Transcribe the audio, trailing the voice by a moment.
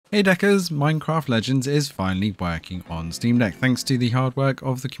Hey Deckers, Minecraft Legends is finally working on Steam Deck. Thanks to the hard work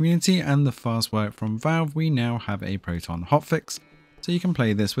of the community and the fast work from Valve, we now have a Proton hotfix, so you can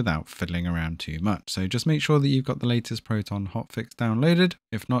play this without fiddling around too much. So just make sure that you've got the latest Proton hotfix downloaded.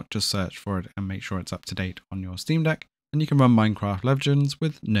 If not, just search for it and make sure it's up to date on your Steam Deck. And you can run Minecraft Legends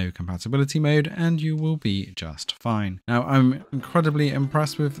with no compatibility mode and you will be just fine. Now, I'm incredibly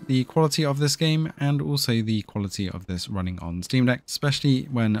impressed with the quality of this game and also the quality of this running on Steam Deck, especially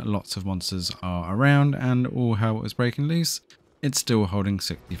when lots of monsters are around and all hell is breaking loose. It's still holding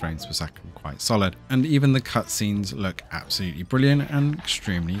 60 frames per second quite solid. And even the cutscenes look absolutely brilliant and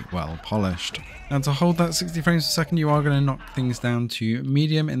extremely well polished. Now, to hold that 60 frames per second, you are going to knock things down to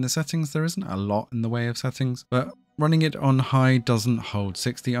medium in the settings. There isn't a lot in the way of settings, but running it on high doesn't hold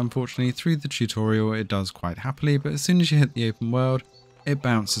 60, unfortunately. Through the tutorial it does quite happily, but as soon as you hit the open world, it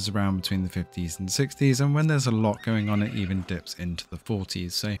bounces around between the 50s and 60s, and when there's a lot going on it even dips into the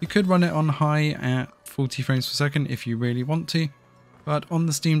 40s. So you could run it on high at 40 frames per second if you really want to, but on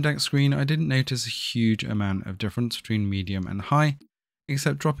the Steam Deck screen I didn't notice a huge amount of difference between medium and high,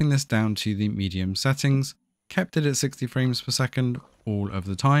 except dropping this down to the medium settings kept it at 60 frames per second all of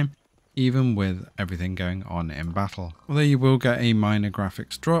the time, even with everything going on in battle. Although you will get a minor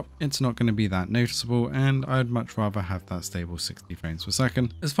graphics drop, it's not going to be that noticeable, and I'd much rather have that stable 60 frames per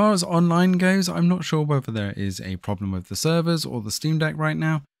second. As far as online goes, I'm not sure whether there is a problem with the servers or the Steam Deck right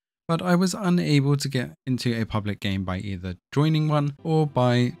now, but I was unable to get into a public game by either joining one or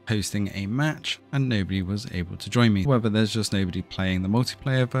by posting a match, and nobody was able to join me. However, there's just nobody playing the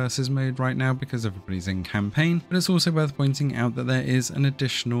multiplayer versus mode right now because everybody's in campaign. But it's also worth pointing out that there is an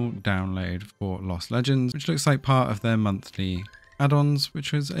additional download for Lost Legends, which looks like part of their monthly add-ons,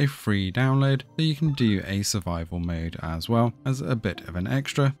 which is a free download, so you can do a survival mode as well as a bit of an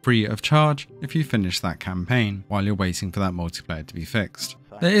extra, free of charge, if you finish that campaign while you're waiting for that multiplayer to be fixed.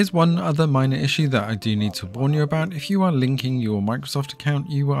 There is one other minor issue that I do need to warn you about. If you are linking your Microsoft account,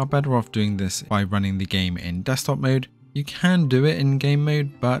 you are better off doing this by running the game in desktop mode. You can do it in game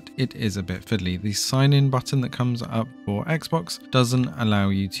mode, but it is a bit fiddly. The sign in button that comes up for Xbox doesn't allow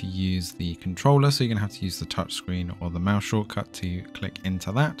you to use the controller, so you're going to have to use the touchscreen or the mouse shortcut to click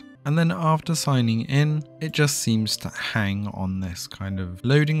into that. And then after signing in, it just seems to hang on this kind of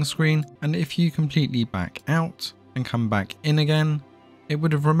loading screen. And if you completely back out and come back in again, it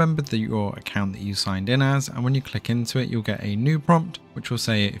would have remembered your account that you signed in as, and when you click into it, you'll get a new prompt, which will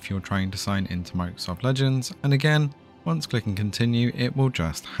say if you're trying to sign into Microsoft Legends. And again, once clicking continue, it will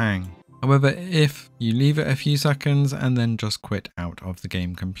just hang. However, if you leave it a few seconds and then just quit out of the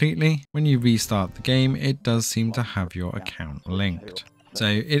game completely, when you restart the game, it does seem to have your account linked. So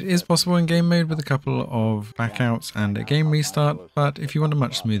it is possible in game mode with a couple of backouts and a game restart, but if you want a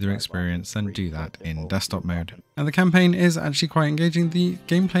much smoother experience, then do that in desktop mode. And the campaign is actually quite engaging. The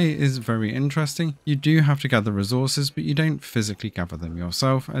gameplay is very interesting. You do have to gather resources, but you don't physically gather them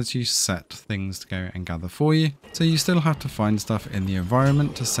yourself as you set things to go and gather for you. So you still have to find stuff in the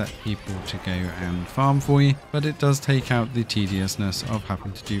environment to set people to go and farm for you, but it does take out the tediousness of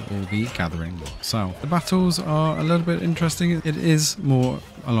having to do all the gathering yourself. The battles are a little bit interesting. It is more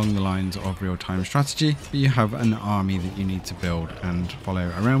along the lines of real-time strategy, but you have an army that you need to build and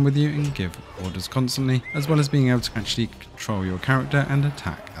follow around with you and give orders constantly, as well as being able to actually control your character and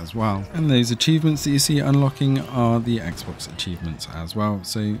attack as well. And those achievements that you see unlocking are the Xbox achievements as well,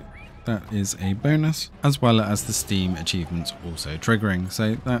 so that is a bonus, as well as the Steam achievements also triggering.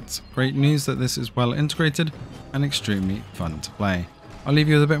 So that's great news that this is well integrated and extremely fun to play. I'll leave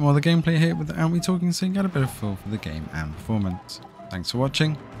you with a bit more of the gameplay here without me talking, so you can get a bit of feel for the game and performance. Thanks for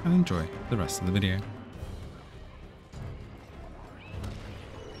watching and enjoy the rest of the video.